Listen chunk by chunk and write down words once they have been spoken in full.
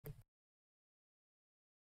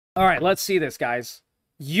All right, let's see this, guys.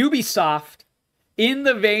 Ubisoft, in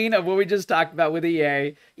the vein of what we just talked about with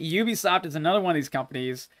EA, Ubisoft is another one of these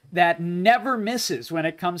companies that never misses when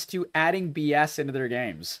it comes to adding BS into their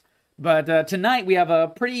games. But tonight we have a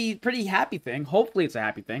pretty happy thing. Hopefully it's a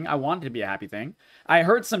happy thing. I want it to be a happy thing. I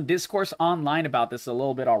heard some discourse online about this a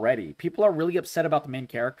little bit already. People are really upset about the main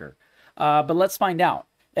character. But let's find out.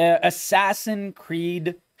 Assassin's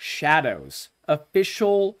Creed Shadows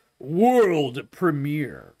official world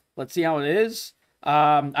premiere. Let's see how it is.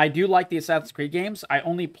 I do like the Assassin's Creed games. I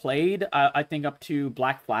only played, I think, up to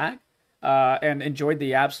Black Flag, and enjoyed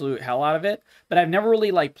the absolute hell out of it. But I've never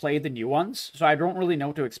really like played the new ones, so I don't really know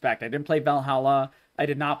what to expect. I didn't play Valhalla. I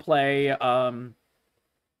did not play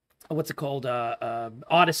what's it called?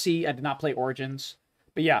 Odyssey. I did not play Origins.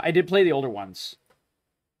 But yeah, I did play the older ones.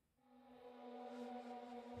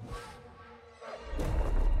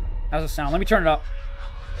 How's it sound? Let me turn it up.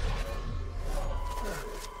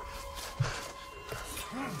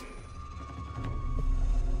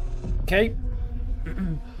 Okay.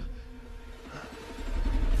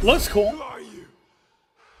 Looks cool. Who are you?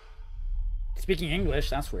 Speaking English,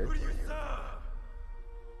 that's weird.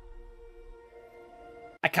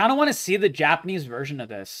 I kind of want to see the Japanese version of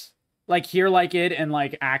this. Like, hear like it in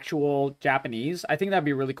like actual Japanese. I think that'd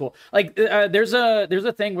be really cool. Like, there's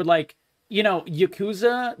a thing with like, you know,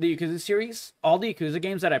 Yakuza, the Yakuza series. All the Yakuza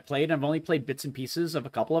games that I played, I've only played bits and pieces of a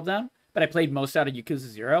couple of them, but I played most out of Yakuza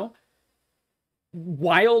 0.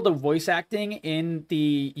 While the voice acting in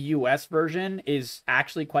the US version is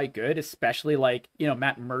actually quite good, especially like, you know,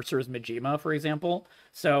 Matt Mercer's Majima, for example.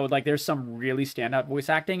 So like there's some really standout voice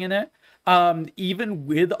acting in it. Even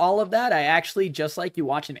with all of that, I actually, just like you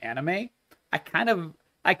watch an anime, I kind of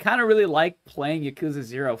really like playing Yakuza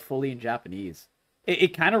 0 fully in Japanese. It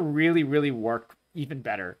kind of really worked even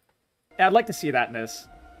better. I'd like to see that in this.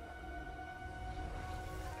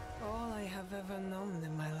 All I have ever known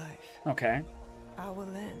in my life. Okay. Our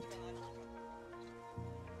land.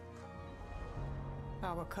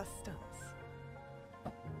 Our customs.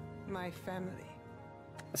 My family.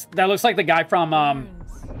 That looks like the guy from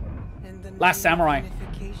Last Samurai.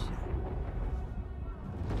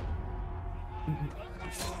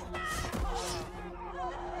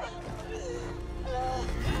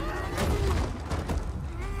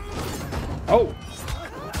 Oh,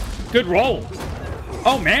 good roll.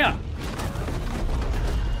 Oh man.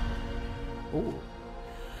 Ooh.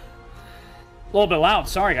 A little bit loud.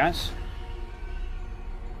 Sorry, guys.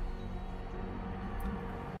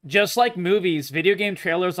 Just like movies, video game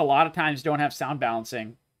trailers a lot of times don't have sound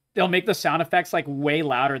balancing. They'll make the sound effects like way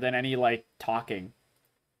louder than any like talking.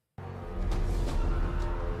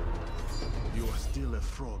 You are still a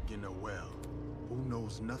frog in a well who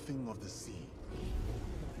knows nothing of the sea.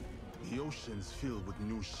 The ocean's filled with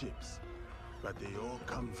new ships, but they all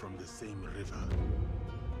come from the same river.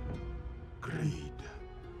 Greed.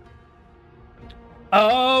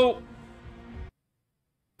 Oh!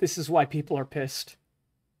 This is why people are pissed.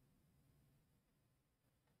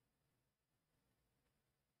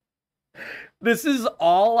 This is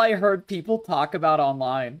all I heard people talk about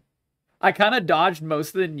online. I kind of dodged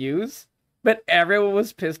most of the news, but everyone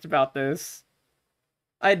was pissed about this.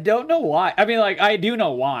 I don't know why. I mean, like, I do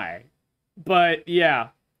know why. But, yeah.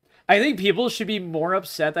 I think people should be more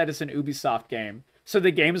upset that it's an Ubisoft game. So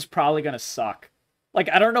the game is probably going to suck. Like,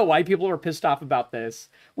 I don't know why people are pissed off about this.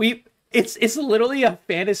 It's literally a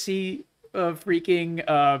fantasy freaking,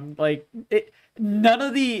 none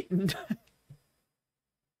of the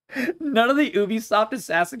Ubisoft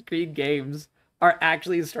Assassin's Creed games are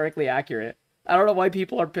actually historically accurate. I don't know why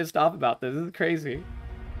people are pissed off about this. This is crazy.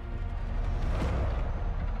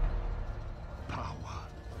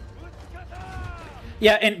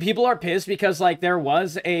 Yeah, and people are pissed because, like, there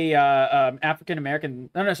was a an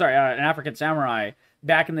African samurai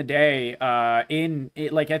back in the day.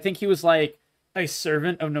 Like, I think he was like a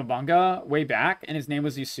servant of Nobunaga way back, and his name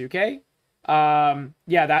was Yusuke.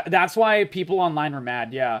 Yeah, that's why people online were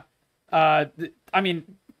mad. Yeah, I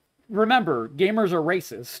mean, remember, gamers are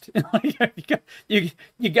racist. Like,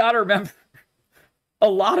 you gotta remember, a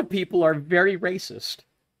lot of people are very racist.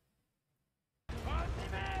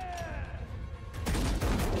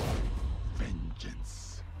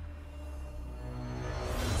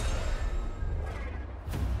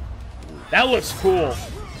 That looks cool.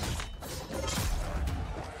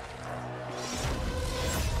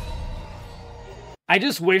 I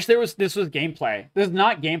just wish this was gameplay. This is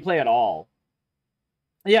not gameplay at all.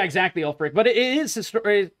 Yeah, exactly, Ulfric. But it is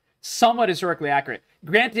somewhat historically accurate.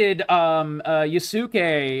 Granted,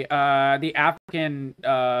 Yusuke, the African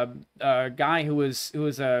guy who was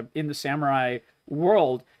in the samurai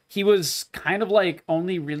world, he was kind of like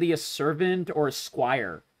only really a servant or a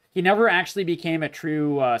squire. He never actually became a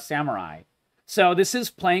true samurai. So this is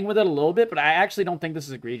playing with it a little bit, but I actually don't think this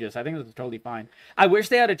is egregious. I think this is totally fine. I wish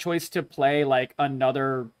they had a choice to play like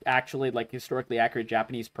another actually like historically accurate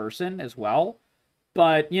Japanese person as well.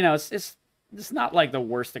 But, you know, it's not like the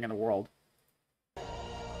worst thing in the world.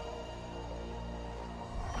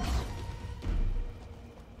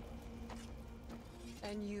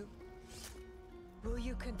 And you? Will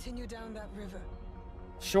you continue down that river?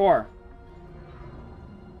 Sure.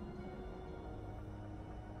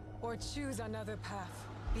 Or choose another path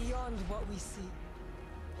beyond what we see?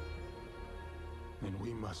 Then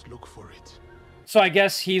we must look for it. So I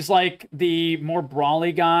guess he's like the more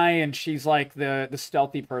brawly guy, and she's like the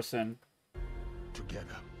stealthy person. Together.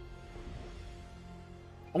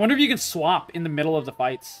 I wonder if you can swap in the middle of the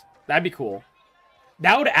fights. That'd be cool.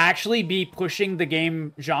 That would actually be pushing the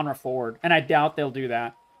game genre forward, and I doubt they'll do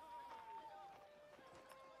that.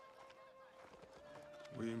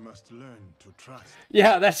 We must learn to trust.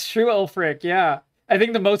 Yeah, that's true, Ulfric, yeah. I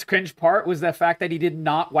think the most cringe part was the fact that he did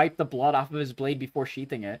not wipe the blood off of his blade before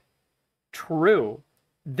sheathing it. True.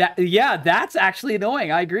 Yeah, that's actually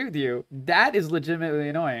annoying. I agree with you. That is legitimately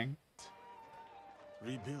annoying.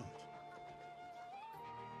 Rebuild.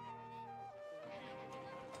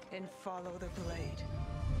 And follow the blade.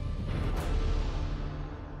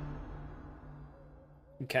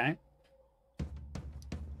 Okay.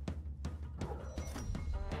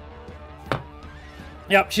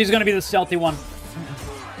 Yep, she's gonna be the stealthy one.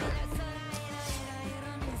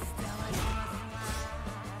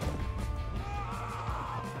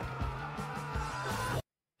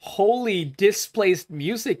 Holy displaced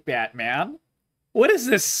music, Batman. What is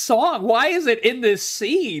this song? Why is it in this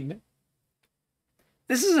scene?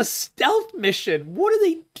 This is a stealth mission. What do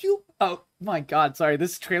they do? Oh my god, sorry.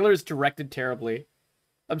 This trailer is directed terribly.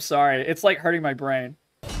 I'm sorry. It's like hurting my brain.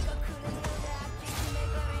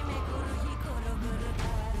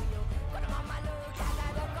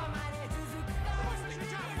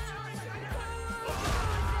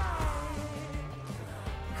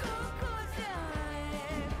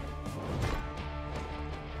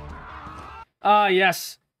 Ah,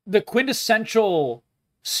 yes. The quintessential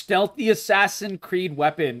stealthy Assassin Creed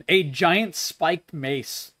weapon. A giant spiked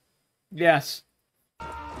mace. Yes. I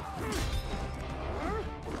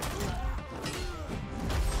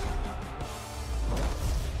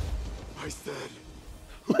said.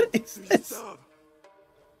 What is this? Stop.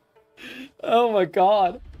 Oh my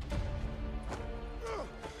god.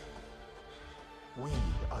 We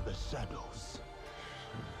are the shadows.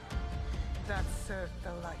 That served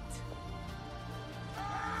the light.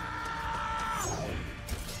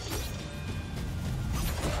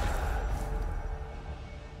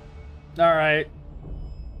 All right.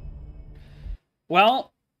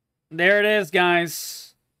 Well, there it is,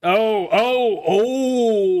 guys.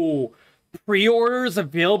 Oh. Pre-orders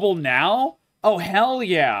available now? Oh, hell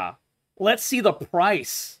yeah. Let's see the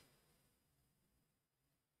price.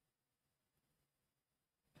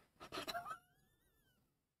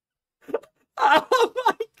 Oh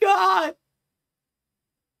my god.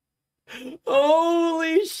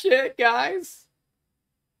 Holy shit, guys.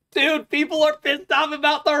 Dude, people are pissed off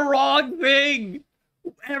about the wrong thing.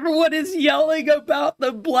 Everyone is yelling about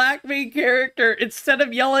the black main character instead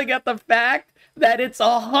of yelling at the fact that it's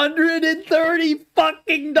 $130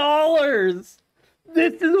 fucking dollars.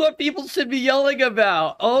 This is what people should be yelling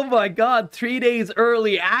about. Oh my god, 3 days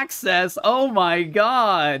early access. Oh my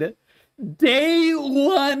god. Day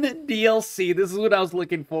 1 DLC. This is what I was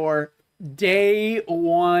looking for. Day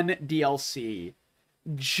 1 DLC.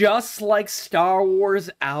 Just like Star Wars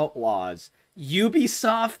Outlaws,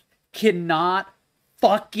 Ubisoft cannot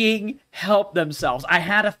fucking help themselves. I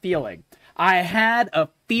had a feeling. I have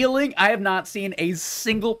not seen a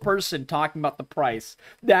single person talking about the price.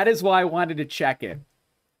 That is why I wanted to check it.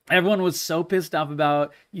 Everyone was so pissed off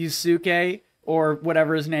about Yusuke, or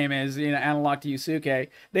whatever his name is, you know, analog to Yusuke.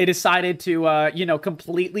 They decided to,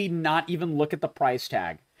 completely not even look at the price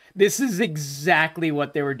tag. This is exactly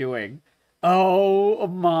what they were doing. Oh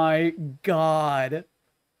my god.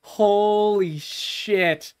 Holy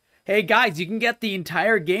shit. Hey guys, you can get the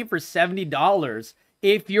entire game for $70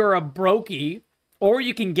 if you're a brokey, or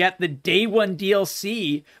you can get the day 1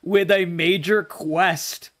 DLC with a major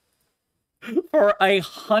quest for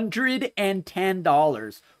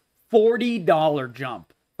 $110. $40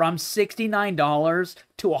 jump from $69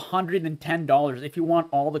 to $110 if you want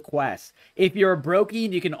all the quests. If you're a brokey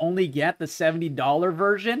and you can only get the $70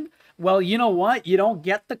 version, well, you know what? You don't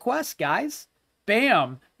get the quest, guys.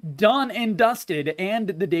 Bam. Done and dusted. And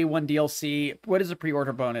the day 1 DLC. What is a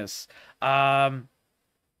pre-order bonus?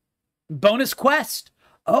 Bonus quest.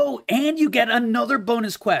 Oh, and you get another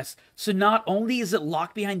bonus quest. So not only is it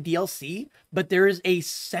locked behind DLC, but there is a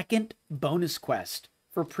second bonus quest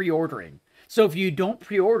for pre-ordering. So if you don't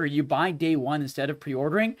pre-order, you buy day one instead of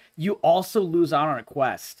pre-ordering, you also lose out on a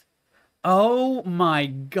quest. Oh my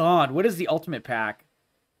god, what is the ultimate pack?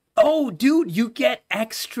 Oh, dude, you get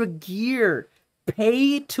extra gear.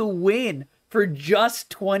 Pay to win for just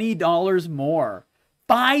 $20 more.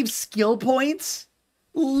 5 skill points?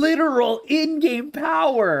 Literal in-game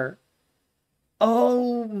power.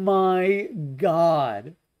 Oh my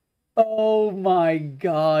god. Oh my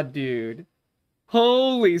god, dude.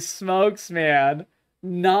 Holy smokes, man.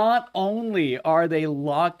 Not only are they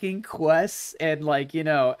locking quests and, like, you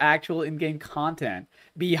know, actual in-game content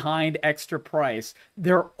behind extra price,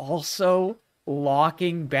 they're also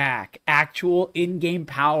locking back actual in-game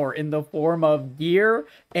power in the form of gear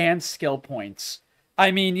and skill points. I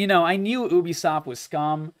mean, you know, I knew Ubisoft was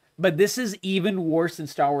scum, but this is even worse than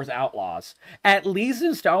Star Wars Outlaws. At least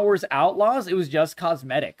in Star Wars Outlaws, it was just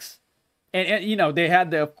cosmetics. And you know, they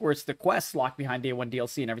had, of course, the quests locked behind day one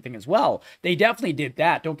DLC and everything as well. They definitely did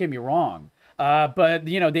that, don't get me wrong. But,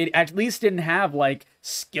 you know, they at least didn't have, like,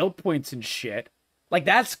 skill points and shit. Like,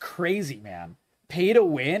 that's crazy, man. Pay to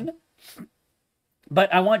win?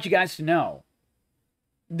 But I want you guys to know,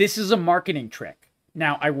 this is a marketing trick.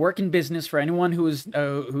 Now, I work in business, for anyone who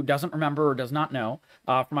doesn't remember or does not know,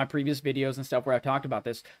 from my previous videos and stuff where I've talked about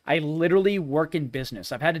this. I literally work in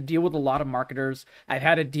business. I've had to deal with a lot of marketers. I've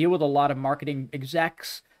had to deal with a lot of marketing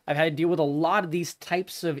execs. I've had to deal with a lot of these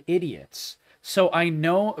types of idiots. So I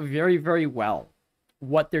know very, very well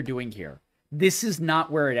what they're doing here. This is not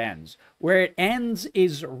where it ends. Where it ends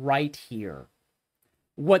is right here.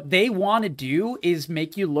 What they want to do is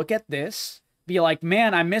make you look at this, be like,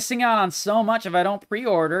 man, I'm missing out on so much if I don't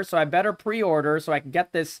pre-order, so I better pre-order so I can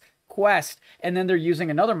get this quest. And then they're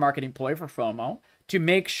using another marketing ploy for FOMO to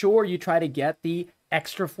make sure you try to get the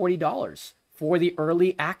extra $40 for the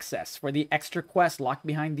early access, for the extra quest locked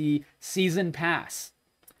behind the season pass.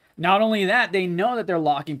 Not only that, they know that they're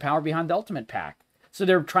locking power behind the ultimate pack. So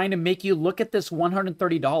they're trying to make you look at this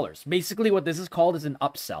 $130. Basically what this is called is an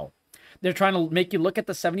upsell. They're trying to make you look at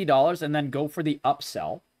the $70 and then go for the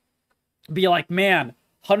upsell. Be like, man,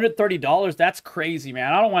 $130, that's crazy,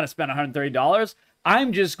 man. I don't want to spend $130.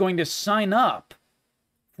 I'm just going to sign up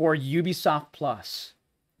for Ubisoft Plus.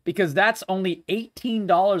 Because that's only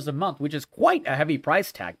 $18 a month, which is quite a heavy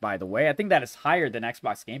price tag, by the way. I think that is higher than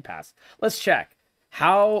Xbox Game Pass. Let's check.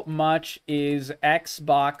 How much is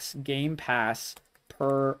Xbox Game Pass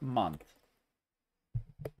per month?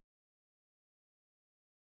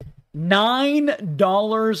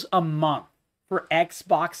 $9 a month for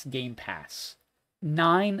Xbox Game Pass.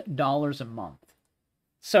 $9 a month.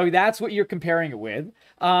 So that's what you're comparing it with.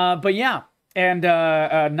 But yeah, and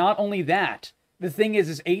not only that, the thing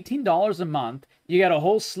is $18 a month. You got a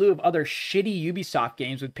whole slew of other shitty Ubisoft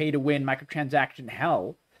games with pay-to-win, microtransaction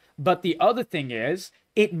hell. But the other thing is,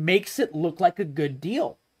 it makes it look like a good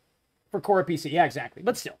deal for Core PC. Yeah, exactly.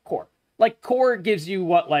 But still, Core. Like, Core gives you,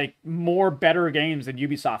 what, like, more better games than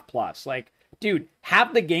Ubisoft Plus. Like, dude,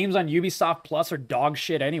 half the games on Ubisoft Plus are dog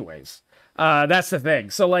shit anyways. That's the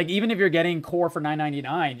thing. So, like, even if you're getting Core for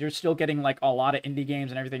 $9.99, you're still getting, like, a lot of indie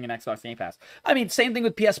games and everything in Xbox Game Pass. I mean, same thing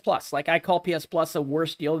with PS Plus. Like, I call PS Plus a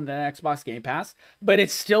worse deal than the Xbox Game Pass, but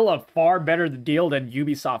it's still a far better deal than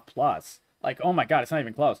Ubisoft Plus. Like, oh my god, it's not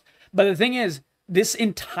even close. But the thing is, this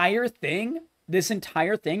entire thing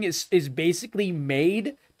is basically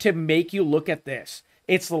made to make you look at this.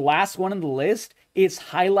 It's the last one on the list. It's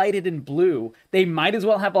highlighted in blue. They might as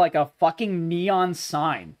well have like a fucking neon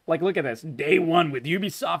sign. Like, look at this. Day one with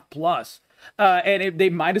Ubisoft Plus. They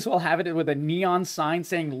might as well have it with a neon sign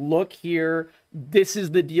saying, look here, this is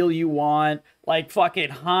the deal you want. Like, fucking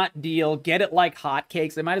hot deal. Get it like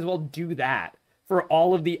hotcakes. They might as well do that for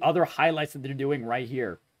all of the other highlights that they're doing right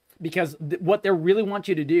here. Because what they really want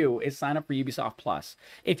you to do is sign up for Ubisoft Plus.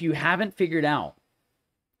 If you haven't figured out,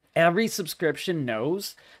 every subscription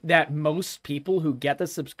knows that most people who get the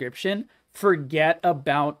subscription forget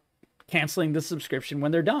about canceling the subscription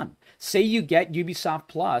when they're done. Say you get Ubisoft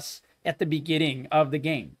Plus at the beginning of the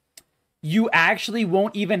game. You actually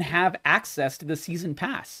won't even have access to the season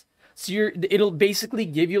pass. So it'll basically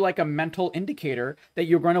give you like a mental indicator that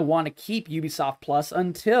you're going to want to keep Ubisoft Plus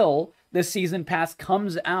until the season pass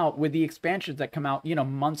comes out with the expansions that come out, you know,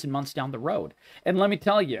 months and months down the road. And let me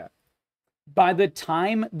tell you, by the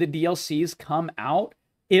time the DLCs come out,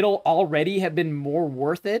 it'll already have been more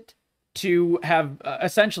worth it to have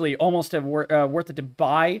essentially almost have worth it to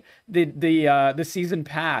buy the season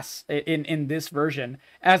pass in this version,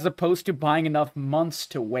 as opposed to buying enough months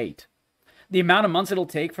to wait. the amount of months it'll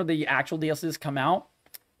take for the actual DLCs to come out,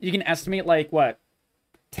 you can estimate like what,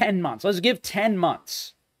 10 months. Let's give 10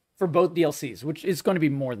 months for both DLCs, which is going to be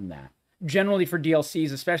more than that. Generally for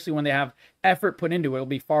DLCs, especially when they have effort put into it, it'll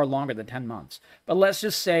be far longer than 10 months. But let's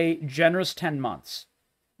just say generous 10 months.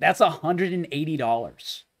 That's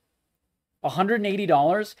 $180.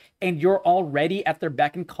 $180, and you're already at their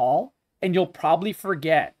beck and call, and you'll probably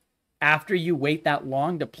forget after you wait that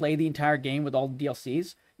long to play the entire game with all the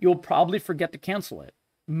DLCs, you'll probably forget to cancel it.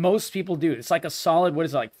 Most people do. It's like a solid, what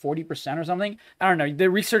is it, like 40% or something? I don't know. The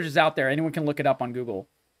research is out there. Anyone can look it up on Google.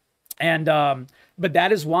 And but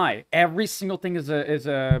that is why every single thing is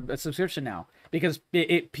a subscription now, because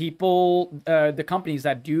the companies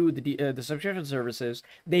that do the subscription services,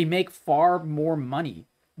 they make far more money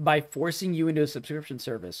by forcing you into a subscription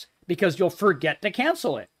service, because you'll forget to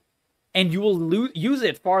cancel it, and you will use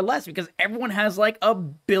it far less because everyone has like a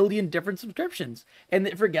billion different subscriptions and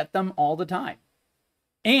they forget them all the time.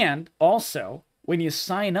 And also, when you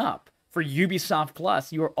sign up for Ubisoft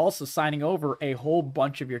Plus, you are also signing over a whole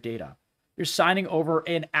bunch of your data. You're signing over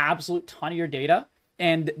an absolute ton of your data,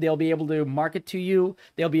 and they'll be able to market to you.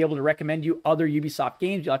 They'll be able to recommend you other Ubisoft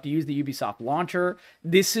games. You'll have to use the Ubisoft launcher.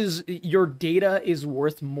 Your data is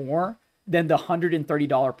worth more than the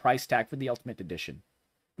 $130 price tag for the Ultimate Edition.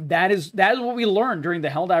 That is what we learned during the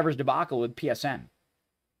Helldivers debacle with PSN.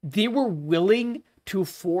 They were willing to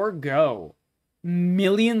forego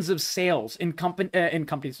millions of sales in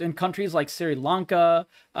countries like Sri Lanka,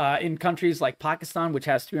 in countries like Pakistan, which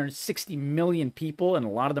has 360 million people, and a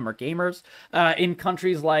lot of them are gamers. In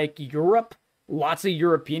countries like Europe, lots of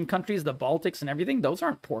European countries, the Baltics and everything. Those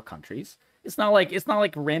aren't poor countries. It's not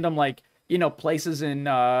like random places in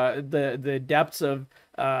the depths of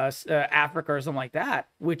Africa or something like that,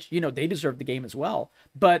 which, they deserve the game as well.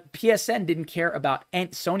 But PSN didn't care about,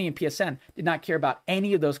 and Sony and PSN did not care about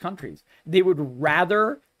any of those countries. They would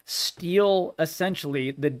rather steal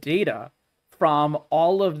essentially the data from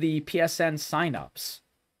all of the PSN signups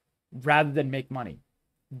rather than make money.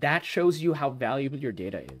 That shows you how valuable your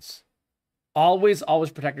data is. Always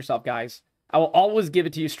protect yourself, guys. I will always give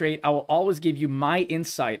it to you straight. I will always give you my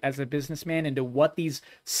insight as a businessman into what these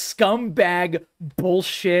scumbag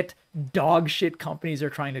bullshit dog shit companies are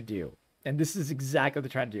trying to do. And this is exactly what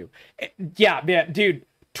they're trying to do. Yeah, man, dude,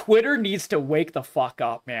 Twitter needs to wake the fuck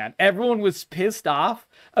up, man. Everyone was pissed off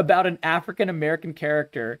about an African-American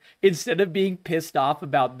character instead of being pissed off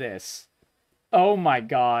about this. Oh my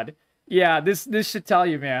God. Yeah, this should tell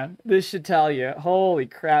you, man. This should tell you. Holy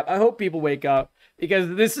crap. I hope people wake up.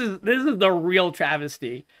 Because this is the real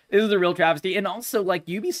travesty. This is the real travesty. And also,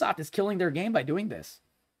 Ubisoft is killing their game by doing this.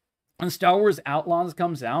 When Star Wars Outlaws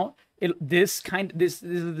comes out, this is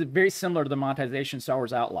very similar to the monetization Star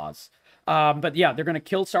Wars Outlaws. But yeah, they're going to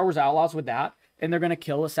kill Star Wars Outlaws with that, and they're going to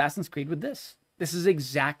kill Assassin's Creed with this. This is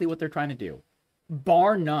exactly what they're trying to do,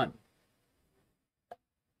 bar none.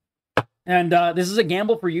 And this is a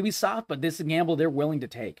gamble for Ubisoft, but this is a gamble they're willing to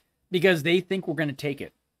take because they think we're going to take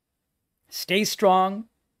it. Stay strong,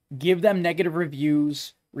 give them negative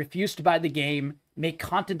reviews, refuse to buy the game, make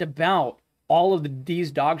content about all of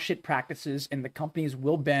these dog shit practices, and the companies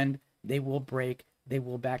will bend, they will break, they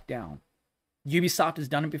will back down. Ubisoft has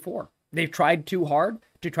done it before. They've tried too hard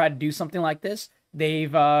to try to do something like this.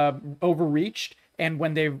 They've overreached, and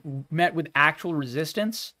when they've met with actual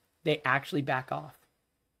resistance, they actually back off.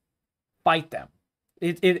 Fight them.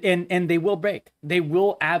 And they will break. They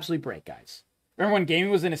will absolutely break, guys. Remember when gaming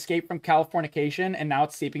was an escape from Californication and now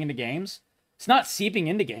it's seeping into games? It's not seeping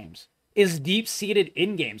into games. It's deep-seated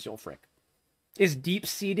in games, Ulfric. It's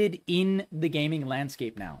deep-seated in the gaming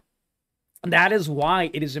landscape now. And that is why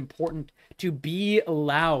it is important to be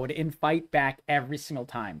loud and fight back every single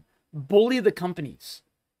time. Bully the companies.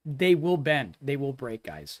 They will bend. They will break,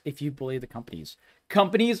 guys, if you bully the companies.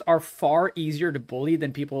 Companies are far easier to bully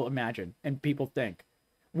than people imagine and people think.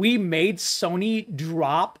 We made Sony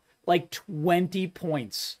drop like 20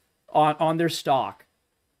 points on their stock.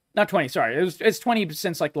 Not 20, sorry. It's 20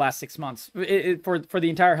 since like the last 6 months. For the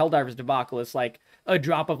entire Helldivers debacle, it's like a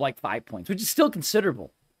drop of like 5 points, which is still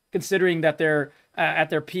considerable, considering that they're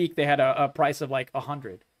at their peak, they had a price of like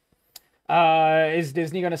 100. Is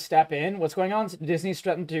Disney going to step in? What's going on? Disney's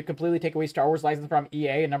threatened to completely take away Star Wars license from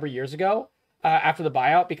EA a number of years ago after the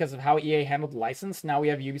buyout because of how EA handled the license. Now we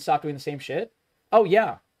have Ubisoft doing the same shit. Oh,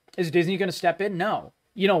 yeah. Is Disney going to step in? No.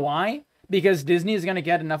 You know why? Because Disney is going to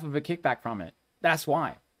get enough of a kickback from it. That's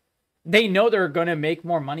why. They know they're going to make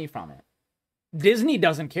more money from it. Disney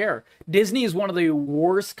doesn't care. Disney is one of the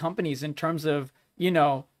worst companies in terms of,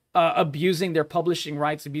 abusing their publishing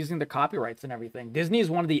rights, abusing their copyrights and everything. Disney is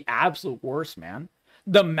one of the absolute worst, man.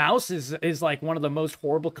 The mouse is like one of the most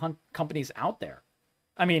horrible companies out there.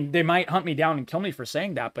 I mean, they might hunt me down and kill me for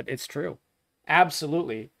saying that, but it's true.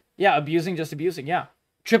 Absolutely. Yeah, abusing, just abusing. Yeah.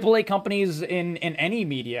 AAA companies in any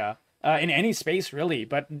media, in any space, really.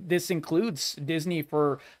 But this includes Disney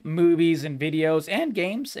for movies and videos and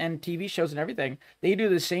games and TV shows and everything. They do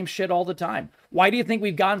the same shit all the time. Why do you think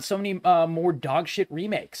we've gotten so many more dog shit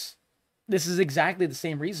remakes? This is exactly the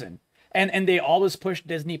same reason. And they always push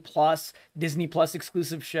Disney Plus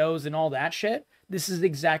exclusive shows and all that shit. This is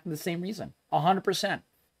exactly the same reason. 100%.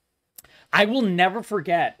 I will never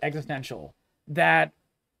forget, Existential, that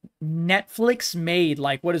Netflix made,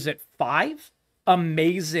 like, what is it, 5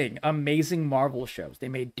 amazing Marvel shows. They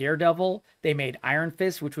made Daredevil, they made Iron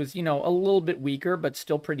Fist, which was, you know, a little bit weaker, but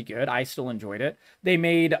still pretty good. I still enjoyed it. They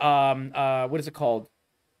made, what is it called?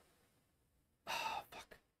 Oh,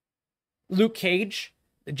 fuck. Luke Cage,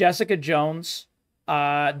 Jessica Jones.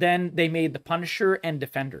 Then they made The Punisher and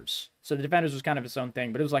Defenders. So The Defenders was kind of its own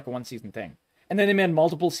thing, but it was like a 1-season thing. And then they made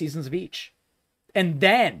multiple seasons of each. And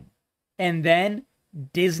then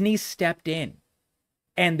Disney stepped in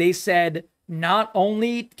and they said, not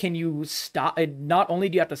only do you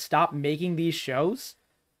have to stop making these shows,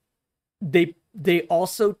 they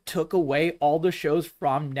also took away all the shows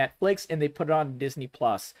from Netflix and they put it on Disney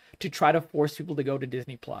Plus to try to force people to go to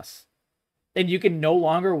Disney Plus. And you can no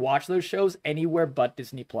longer watch those shows anywhere but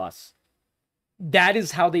Disney Plus. That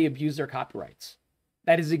is how they abuse their copyrights.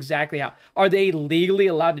 That is exactly how. Are they legally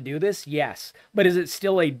allowed to do this? Yes. But is it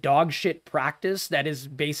still a dog shit practice that is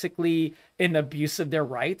basically an abuse of their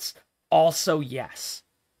rights? Also, yes.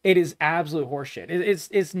 It is absolute horseshit.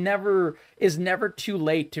 It's never too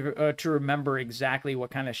late to remember exactly what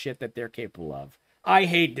kind of shit that they're capable of. I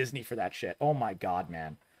hate Disney for that shit. Oh my God,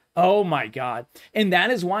 man. Oh my God. And that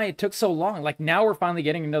is why it took so long. Like, now we're finally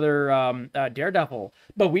getting another Daredevil,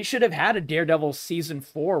 but we should have had a Daredevil season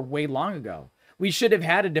 4 way long ago. We should have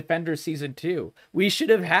had a Defender season 2. We should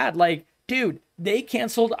have had, like, dude, they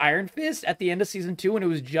canceled Iron Fist at the end of season 2 and it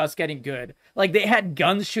was just getting good. Like, they had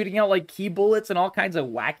guns shooting out like key bullets and all kinds of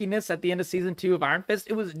wackiness at the end of season 2 of Iron Fist.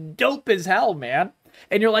 It was dope as hell, man.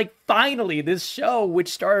 And you're like, finally, this show,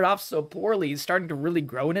 which started off so poorly, is starting to really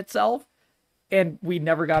grow in itself. And we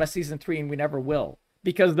never got a season 3 and we never will.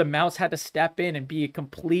 Because the mouse had to step in and be a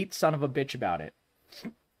complete son of a bitch about it.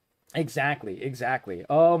 Exactly.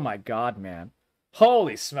 Oh my God, man.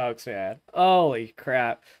 Holy smokes, man. Holy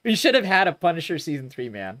crap. We should have had a Punisher season 3,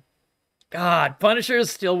 man. God, Punisher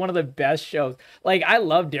is still one of the best shows. Like, I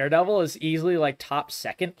love Daredevil. It's easily like top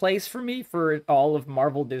 2nd place for me for all of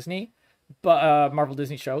Marvel Disney. But Marvel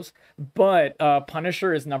Disney shows. But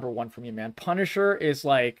Punisher is number 1 for me, man. Punisher is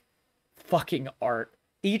like fucking art.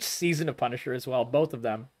 Each season of Punisher as well, both of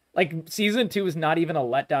them. Like, season 2 is not even a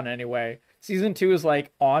letdown in any way. Season 2 is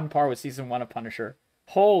like on par with season 1 of Punisher.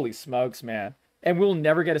 Holy smokes, man. And we'll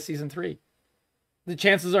never get a season 3. The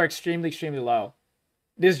chances are extremely low.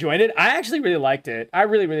 Disjointed? I actually really liked it. I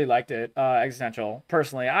really liked it. Existential,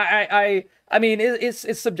 personally. I mean,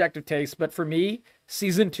 it's subjective taste, but for me,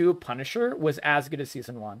 season 2 of Punisher was as good as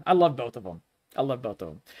season 1. I love both of them.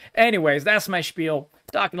 Anyways, that's my spiel.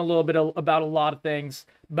 Talking a little bit about a lot of things,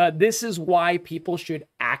 but this is why people should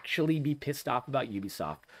actually be pissed off about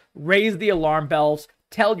Ubisoft. Raise the alarm bells.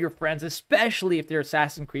 Tell your friends, especially if they're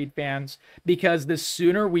Assassin's Creed fans, because the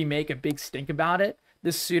sooner we make a big stink about it,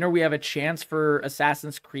 the sooner we have a chance for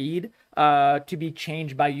Assassin's Creed to be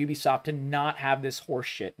changed by Ubisoft to not have this horse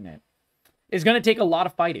shit in it. It's going to take a lot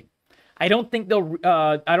of fighting. I don't think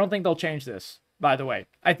they'll change this, by the way.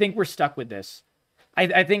 I think we're stuck with this.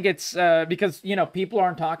 I think it's because, you know, people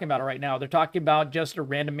aren't talking about it right now. They're talking about just a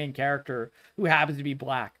random main character who happens to be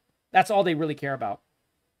black. That's all they really care about.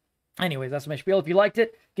 Anyways, that's my spiel. If you liked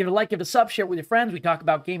it, give it a like, give it a sub, share it with your friends. We talk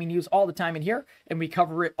about gaming news all the time in here, and we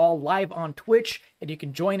cover it all live on Twitch, and you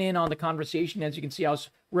can join in on the conversation. As you can see, I was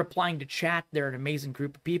replying to chat. They're an amazing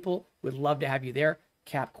group of people. We'd love to have you there.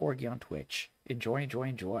 capcorgi on Twitch. Enjoy.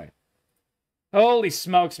 Holy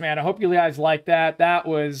smokes, man. I hope you guys liked that. That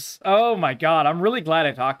was, oh my God. I'm really glad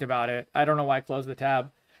I talked about it. I don't know why I closed the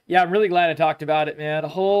tab. Yeah, I'm really glad I talked about it, man.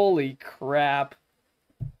 Holy crap.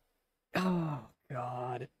 Oh,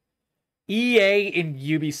 God. EA and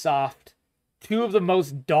Ubisoft, 2 of the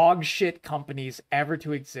most dog shit companies ever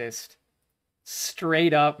to exist.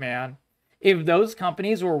 Straight up, man. If those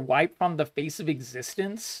companies were wiped from the face of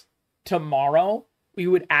existence tomorrow, we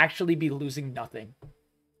would actually be losing nothing.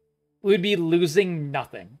 We would be losing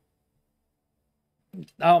nothing.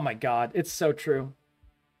 Oh my God, it's so true.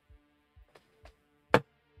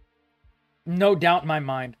 No doubt in my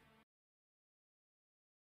mind.